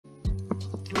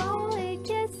Only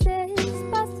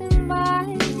kisses passing by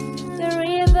the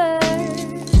river.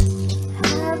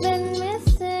 I've been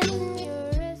missing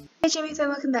your. Hey Jammies, and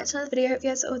welcome back to another video. Hope you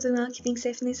guys are all doing well, keeping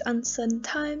safe in these uncertain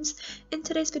times. In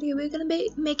today's video, we're going to be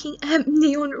making a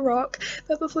neon rock.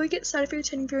 But before we get started, if you're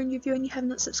returning viewer and new viewer and you have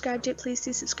not subscribed yet, please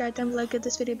do subscribe down below, give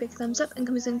this video a big thumbs up, and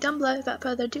comment down below. Without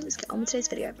further ado, let's get on with today's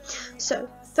video. So,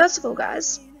 first of all,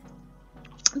 guys,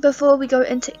 before we go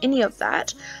into any of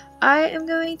that, I am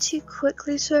going to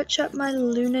quickly search up my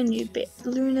Moon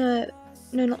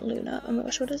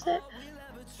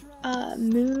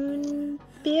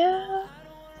beer.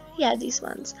 Yeah, these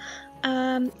ones.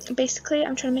 Basically,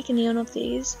 I'm trying to make a neon of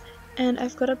these, and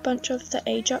I've got a bunch of the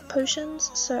age up potions,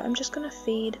 so I'm just gonna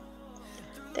feed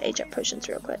the age up potions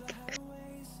real quick.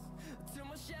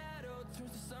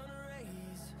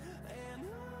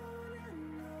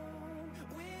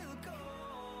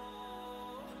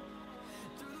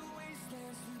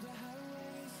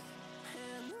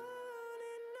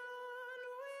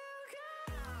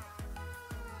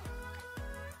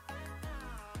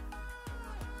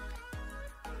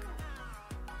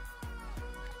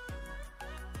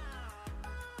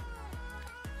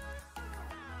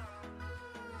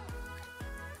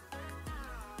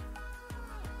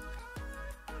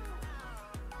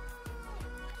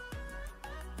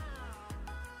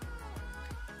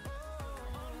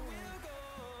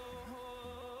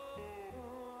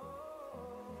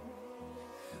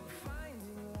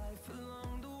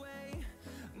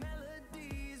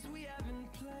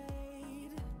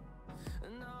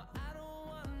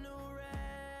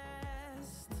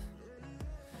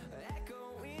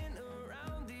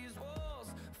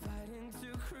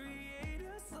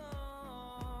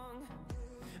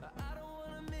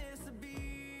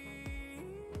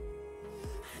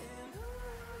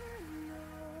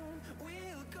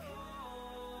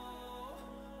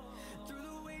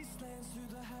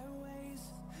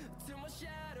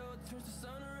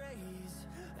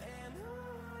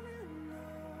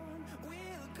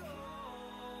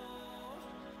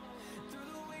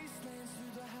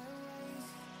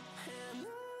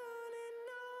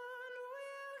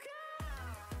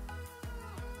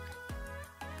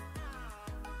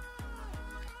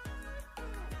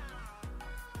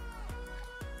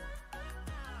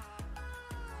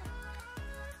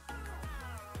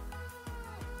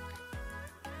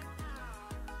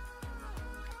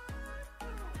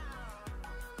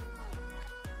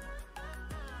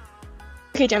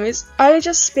 Okay, Jammies, I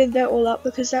just sped that all up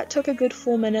because that took a good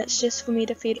 4 minutes just for me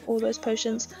to feed all those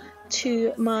potions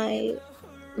to my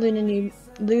lunar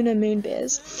moon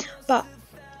bears. But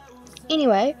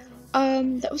anyway,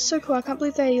 that was so cool. I can't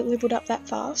believe they leveled up that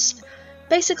fast.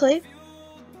 Basically,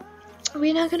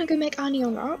 we're now gonna go make our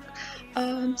neon rock.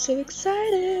 I'm so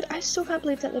excited. I still can't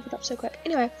believe that leveled up so quick.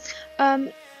 Anyway,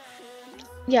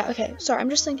 yeah, okay, sorry, I'm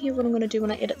just thinking of what I'm going to do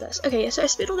when I edit this. Okay, yeah, so I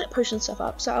sped all that potion stuff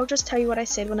up, so I'll just tell you what I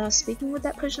said when I was speaking with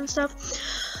that potion stuff.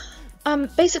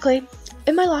 Basically,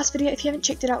 in my last video, if you haven't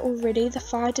checked it out already, the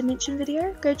 5 dimension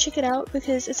video, go check it out,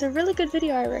 because it's a really good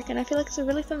video, I reckon. I feel like it's a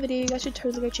really fun video. You guys should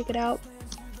totally go check it out.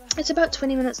 It's about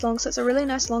 20 minutes long, so it's a really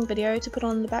nice long video to put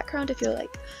on in the background if you're,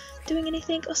 like, doing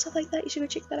anything or stuff like that. You should go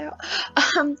check that out.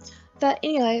 But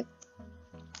anyway,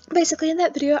 basically in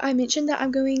that video I mentioned that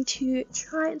I'm going to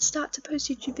try and start to post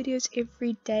YouTube videos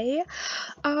every day.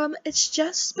 It's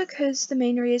just because the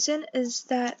main reason is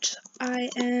that I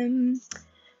am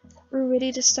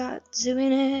ready to start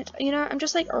doing it. You know, I'm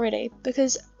just like ready,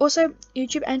 because also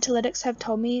YouTube analytics have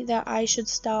told me that I should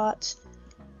start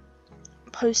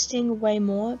posting way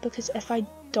more, because if I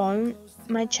don't,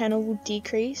 my channel will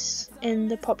decrease in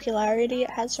the popularity it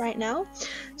has right now.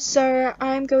 So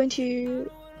I'm going to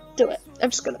do it. I'm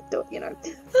just gonna do it, you know.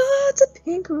 Oh, it's a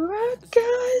pink rock,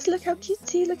 guys. Look how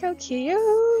cutesy, look how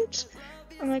cute.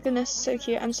 Oh my goodness, so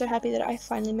cute. I'm so happy that I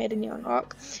finally made a neon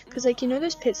rock. Because, like, you know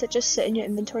those pets that just sit in your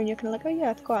inventory and you're kind of like, oh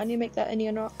yeah, I forgot, I need to make that a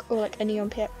neon rock, or like a neon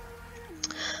pet.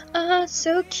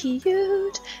 So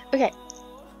cute. Okay,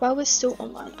 while we're still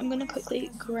online, I'm gonna quickly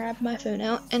grab my phone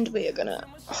out and we are gonna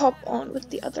hop on with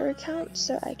the other account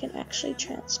so I can actually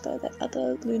transfer that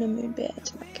other lunar moon bear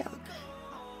to my account.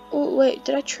 Oh wait,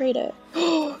 did I trade it?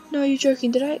 Oh no, you're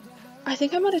joking. Did I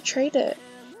think I might have traded it.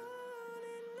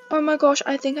 Oh my gosh,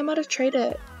 I think I might have traded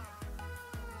it.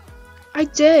 I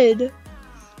did.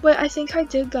 Wait, I think I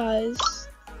did, guys.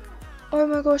 Oh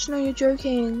my gosh, no, you're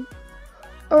joking.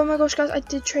 Oh my gosh, guys, I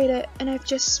did trade it, and I've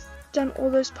just done all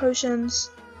those potions.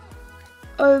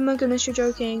 Oh my goodness, you're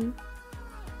joking.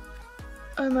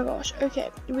 Oh my gosh. Okay,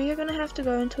 we are gonna have to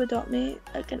go into Adopt Me,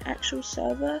 like an actual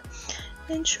server,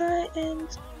 and try and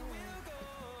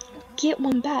get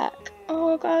one back.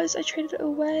 Oh guys, I traded it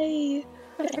away.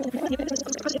 Okay.